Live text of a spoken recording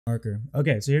Marker.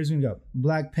 Okay, so here's gonna go.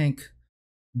 Blackpink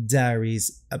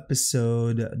Diaries,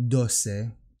 episode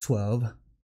 12.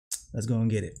 Let's go and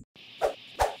get it.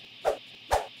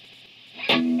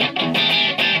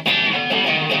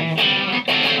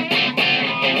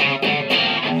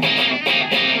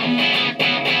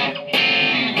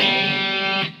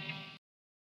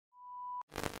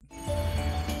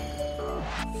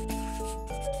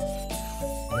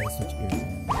 Switch ears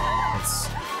in. That's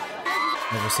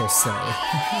ever so silly.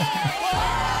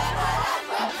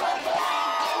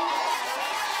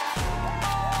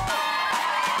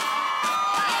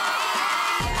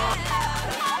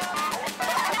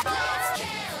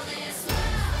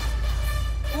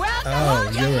 Oh,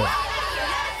 Europe.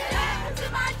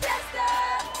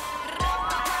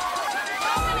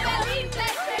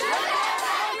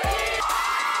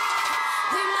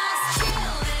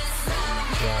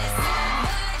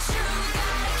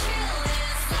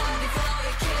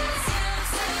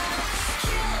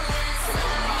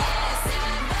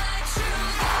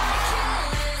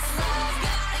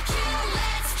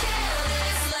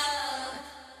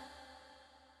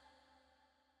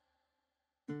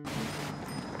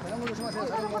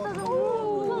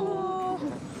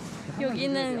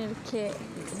 여기는 이렇게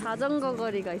자전거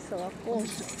거리가 있어갖고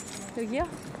여기요?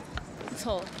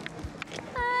 저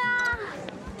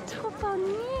저거 봐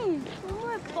언니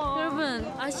너무 예뻐. 여러분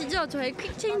아시죠? 저의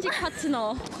퀵체인지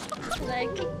파트너. 나의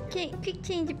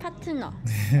퀵체인지 파트너.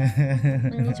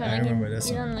 언니 저랑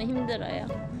일하는 힘들어요.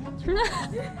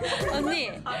 언니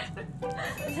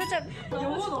살짝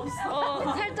영혼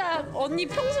없어. 살짝 언니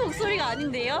평소 목소리가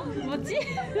아닌데요? 뭐지?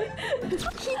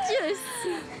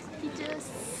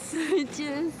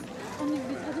 히즈스 언니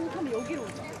우리 자전거 타면 여기로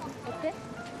오자. 어때?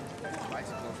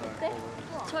 어때?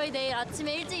 저희 내일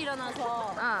아침에 일찍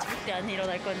일어나서 그때 안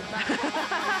일어날 거니까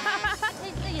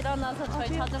일찍 일어나서 저희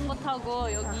자전거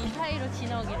타고 여기 사이로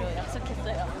지나오기로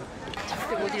약속했어요.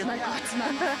 절대 못 일어날 것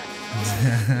같지만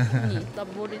언니 나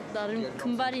머리 나름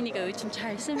금발이니까 여기 좀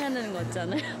잘 스며드는 거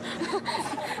같잖아요.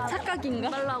 착각인가?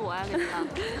 빨라고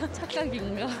와야겠다.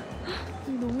 착각인가?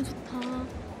 너무 좋다.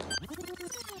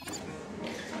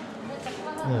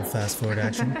 A little fast forward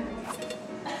action.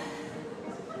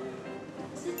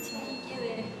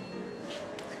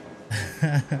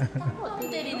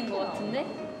 때리는 거 같은데?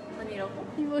 아니라고?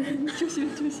 이번엔 조심.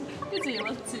 그치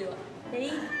맞지?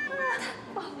 에이.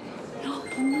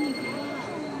 언니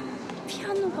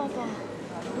피아노 봐봐.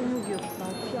 너무 귀엽다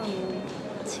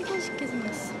피아노. 치고 싶게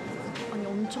생겼어. 아니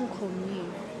엄청 커 언니.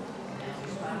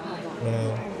 봐봐.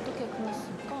 어떻게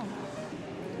그렸을까?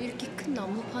 이렇게 큰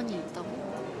나무판이 있다고?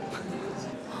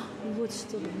 이거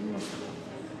진짜 너무 멋있다.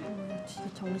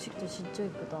 진짜 정식도 진짜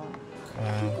예쁘다.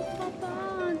 이거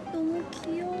봐봐 너무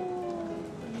귀여워.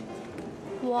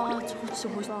 와 저거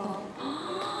진짜 멋있다.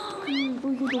 이거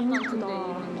너무 예쁘다.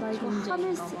 나 이거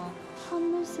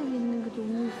하늘색 있는 게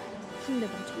너무 예뻐. 근데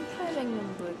막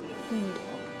 1800년도에 그러니까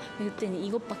이때는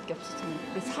이것밖에 없었잖아.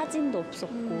 사진도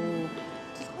없었고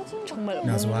정말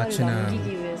뭔가를 남기기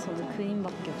위해서는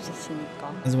그림밖에 없었으니까.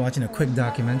 I was watching a quick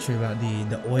documentary about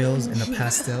the oils and the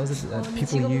pastels that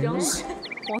people use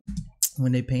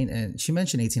when they paint, and she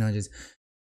mentioned 1800s.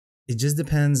 It just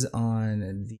depends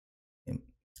on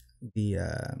the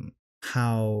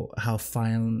how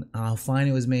fine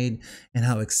it was made and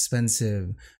how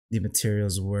expensive the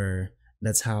materials were.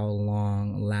 That's how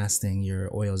long lasting your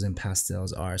oils and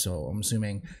pastels are. So I'm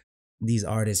assuming these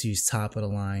artists use top of the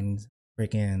line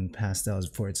freaking pastels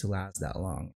for it to last that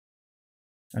long.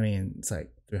 I mean, it's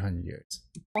like 300 years.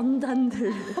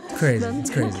 원단들. Crazy. It's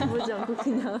crazy. 보지 않고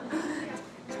그냥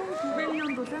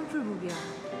 1900년도 샘플북이야.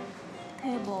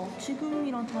 대박.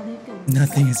 지금이랑 다를 게 없네.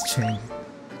 Nothing has changed.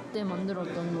 그때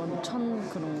만들었던 원천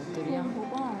그런 것들이야.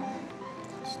 봐봐.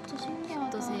 진짜 신기하다.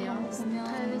 어떠세요?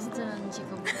 스타일리스트라는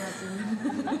직업을 가진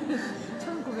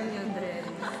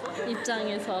 1900년대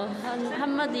입장에서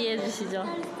한마디 해주시죠.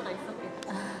 스타일리스트가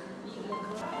있었겠다.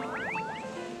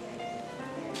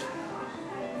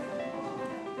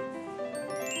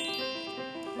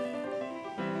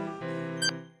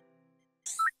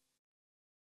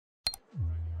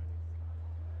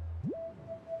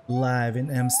 Live in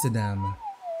Amsterdam.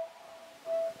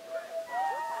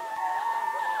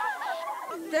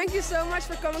 Thank you so much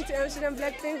for coming to Amsterdam,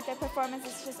 Blackpink. Their performance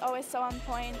is just always so on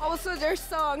point. Also, their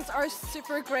songs are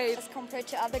super great. As compared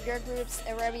to other girl groups,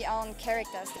 their very own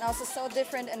characters. And also so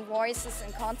different in voices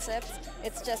and concepts.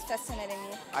 It's just fascinating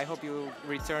me. I hope you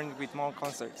return with more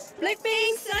concerts.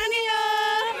 Blackpink, signing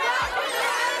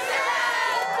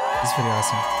It's pretty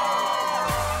awesome.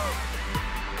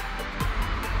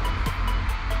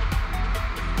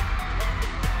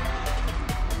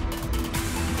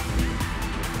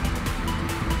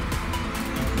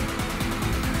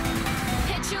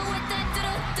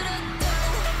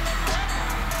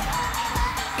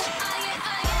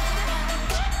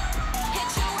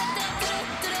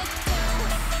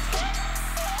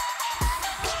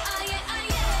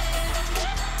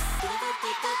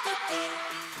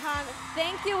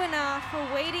 thank you enough for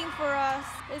waiting for us.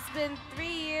 It's been 3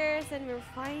 years and we're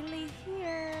finally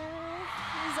here.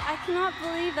 I cannot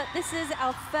believe that this is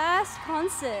our first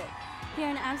concert here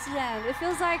in Amsterdam. It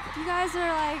feels like you guys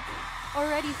are like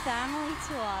already family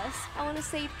to us. I want to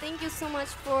say thank you so much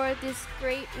for these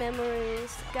great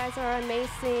memories. You guys are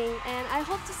amazing and I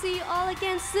hope to see you all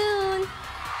again soon.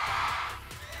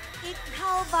 Ik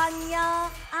hou van je,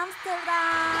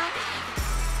 Amsterdam.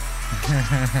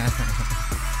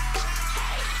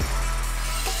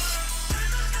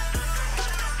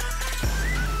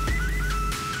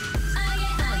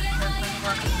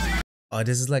 Oh,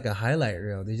 this is like a highlight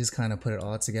reel. They just kind of put it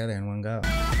all together in one go.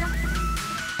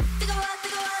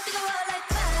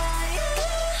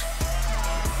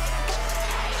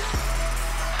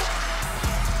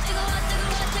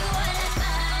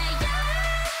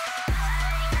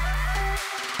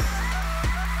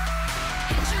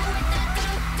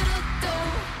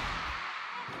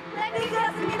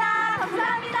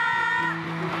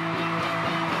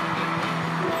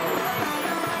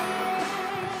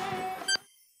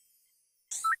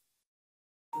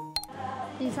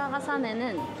 리사가 산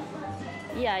애는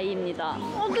이 아이입니다.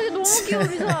 되게 너무 귀여워,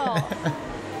 리사야.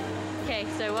 Okay,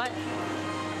 so what?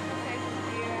 Okay,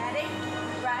 are you ready?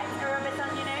 Right, a rub it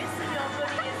on your nose. Your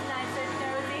body is nice and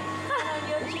nosy. And on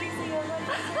your cheeks, your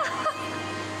body.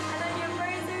 And on your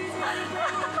brains, really pretty.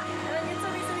 And on your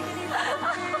tummy, so we can eat that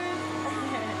food.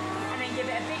 And then give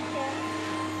it a big kiss.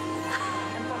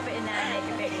 And pop it in there and make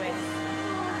a big wish.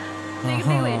 Make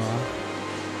a big wish.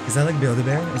 Is that like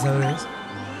Build-A-Bear? Is that what it is?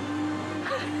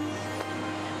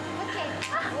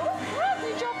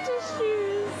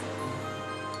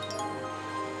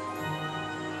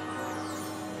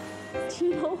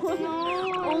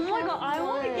 Oh my god, I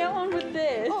want to get one with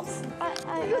this.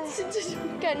 이거 진짜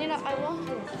좋은 게 아니라 I want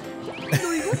it.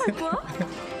 너 이거 살 거야?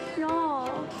 야,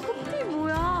 커피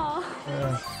뭐야?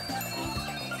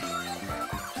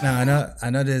 Now I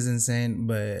know this is insane,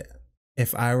 but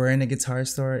if I were in a guitar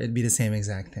store, it'd be the same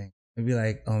exact thing. It'd be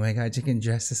like, oh my god, you can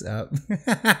dress this up.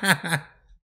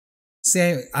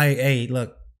 Same. Hey,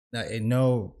 look,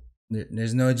 no,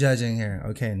 there's no judging here.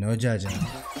 Okay, no judging.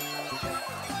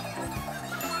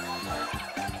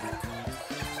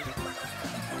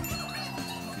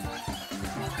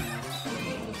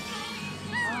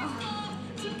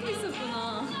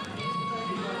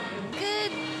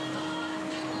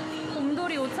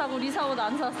 곰돌이 옷 사고 리사 옷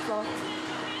안 샀어.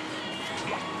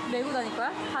 메고 다닐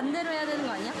거야? 반대로 해야 되는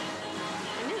거 아니야?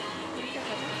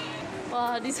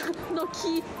 와, 리사 너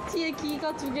뒤에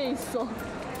귀가 2개 있어.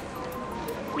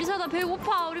 리사 나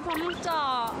배고파. 우리 밥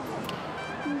먹자.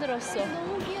 힘들었어.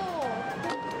 너무 귀여워.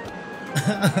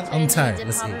 I'm tired. 이제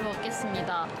Let's 밥을 eat.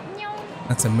 먹겠습니다. 안녕.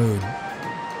 That's a mood.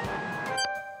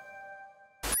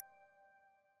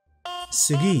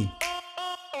 Sugi.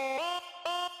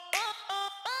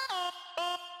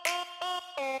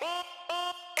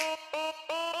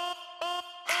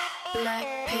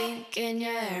 Blackpink in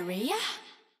your area.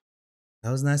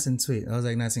 That was nice and sweet. That was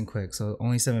like nice and quick. So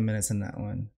only 7 minutes in that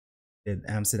one. Did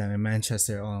Amsterdam and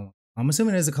Manchester all. I'm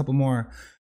assuming there's a couple more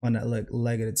on that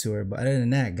leg of the tour. But other than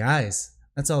that, guys,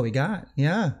 that's all we got.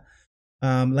 Yeah.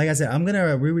 Like I said, I'm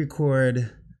gonna re-record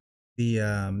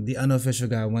the unofficial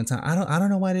guide one time. I don't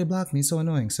know why they blocked me. It's so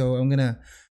annoying. So we're gonna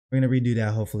redo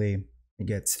that. Hopefully it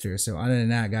gets through. So other than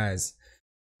that, guys,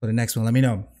 for the next one, let me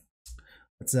know.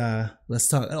 Let's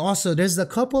talk. And also, there's a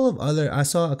couple of other. I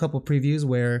saw a couple previews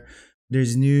where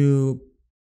there's new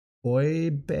boy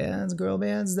bands, girl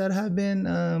bands that have been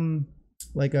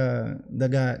that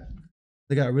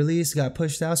got released, got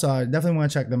pushed out. So I definitely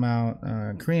want to check them out.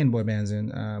 Korean boy bands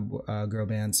and girl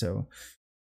bands. So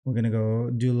we're gonna go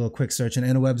do a little quick search in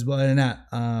the interwebs. But other than that,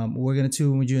 we're gonna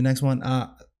tune with you the next one.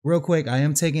 Real quick, I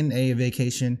am taking a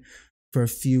vacation for a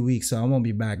few weeks, so I won't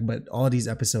be back. But all these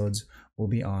episodes will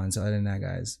be on. So other than that,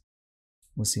 guys,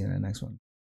 we'll see you in the next one.